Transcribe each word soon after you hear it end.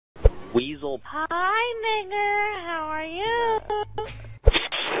Weasel. Hi, nigger. How are you?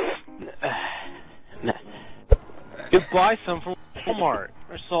 Just buy some from Walmart.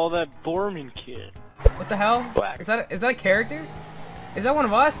 I saw that Borman kid. What the hell? Black. Is that a character? Is that one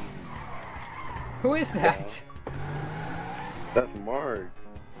of us? Who is that? That's Mark.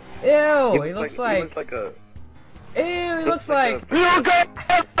 Ew, he looks like. He looks like a. Ew, he looks like.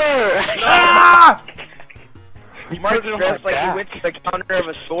 Ah! Mark dressed like he went to the counter of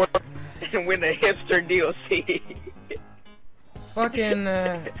a store and win a hipster DLC. Fucking.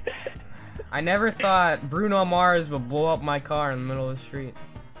 I never thought Bruno Mars would blow up my car in the middle of the street.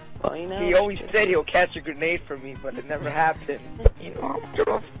 Well, you know, he always said he'll catch a grenade from me, but it never happened. You know, I'm just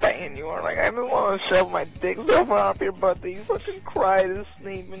a fan. You are like, I don't want to shove my dick so far up your butt that you fucking cry to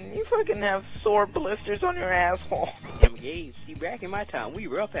sleep and you fucking have sore blisters on your asshole. Damn gays, see, back in my time, we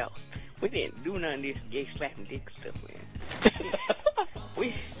rough out. We didn't do none of this gay slapping dick stuff,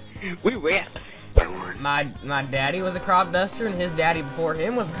 man. we rap. My daddy was a crop duster, and his daddy before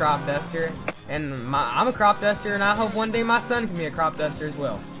him was a crop duster, and I'm a crop duster, and I hope one day my son can be a crop duster as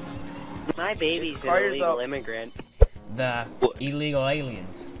well. My baby's an illegal immigrant. The illegal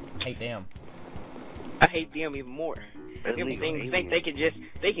aliens. Hate them. I hate them even more. Everything think they can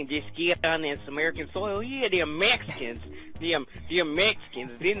just get on this American soil. Yeah, them Mexicans. Them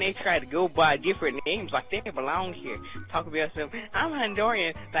Mexicans. Then they try to go by different names like they belong here. Talk about some, I'm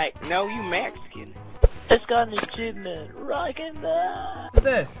Honduran. Like, no, you Mexican. It's got an achievement. Rockin' that. What's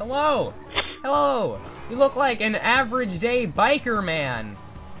this? Hello? Hello? You look like an average day biker man.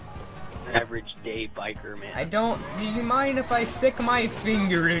 Average day biker man. I don't. Do you mind if I stick my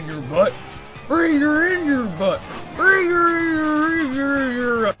finger in your butt? Finger in your butt. Finger in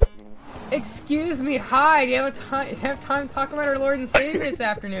your. Excuse me. Hi. Do you have time to talk about our Lord and Savior this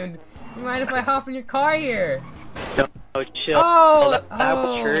afternoon? Do you mind if I hop in your car here? No, chill.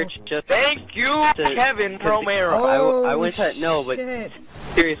 Oh, Church. Just thank you, Kevin Romero. Oh, I went to but shit.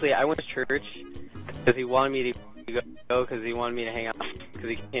 seriously, I went to church because he wanted me to go because he wanted me to hang out because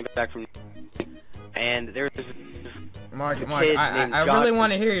he came back from. And there was this Mark, I really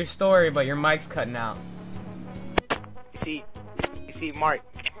want to hear your story, but your mic's cutting out. You see, Mark,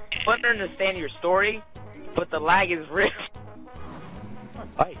 I understand your story, but the lag is real.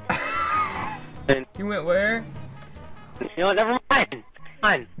 You went where? You know, never mind.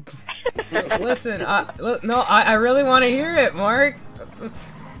 Fine. Listen, no, I really want to hear it, Mark.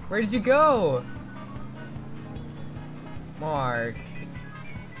 Where did you go? Mark.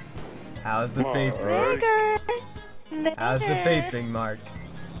 How's the vaping? How's the vaping, Mark?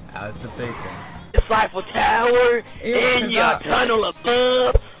 How's the vaping? This Eiffel Tower in your tunnel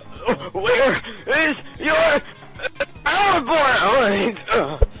above. Where is your boy?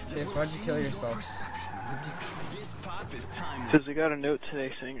 Chase, why'd you kill yourself? Because I got a note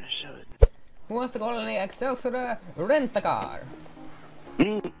today saying I should. Who wants to go to the Excelsior Rent-A-Car?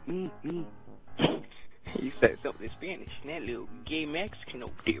 He said something in Spanish, and that little gay Mexican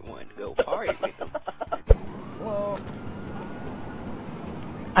over there wanted to go party with him. Whoa.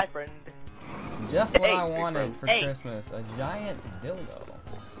 Hi, friend. Just what I wanted for Christmas, a giant dildo.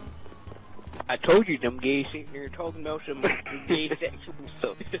 I told you them gays sitting here talking about some gay sexual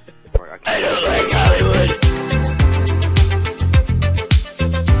stuff. I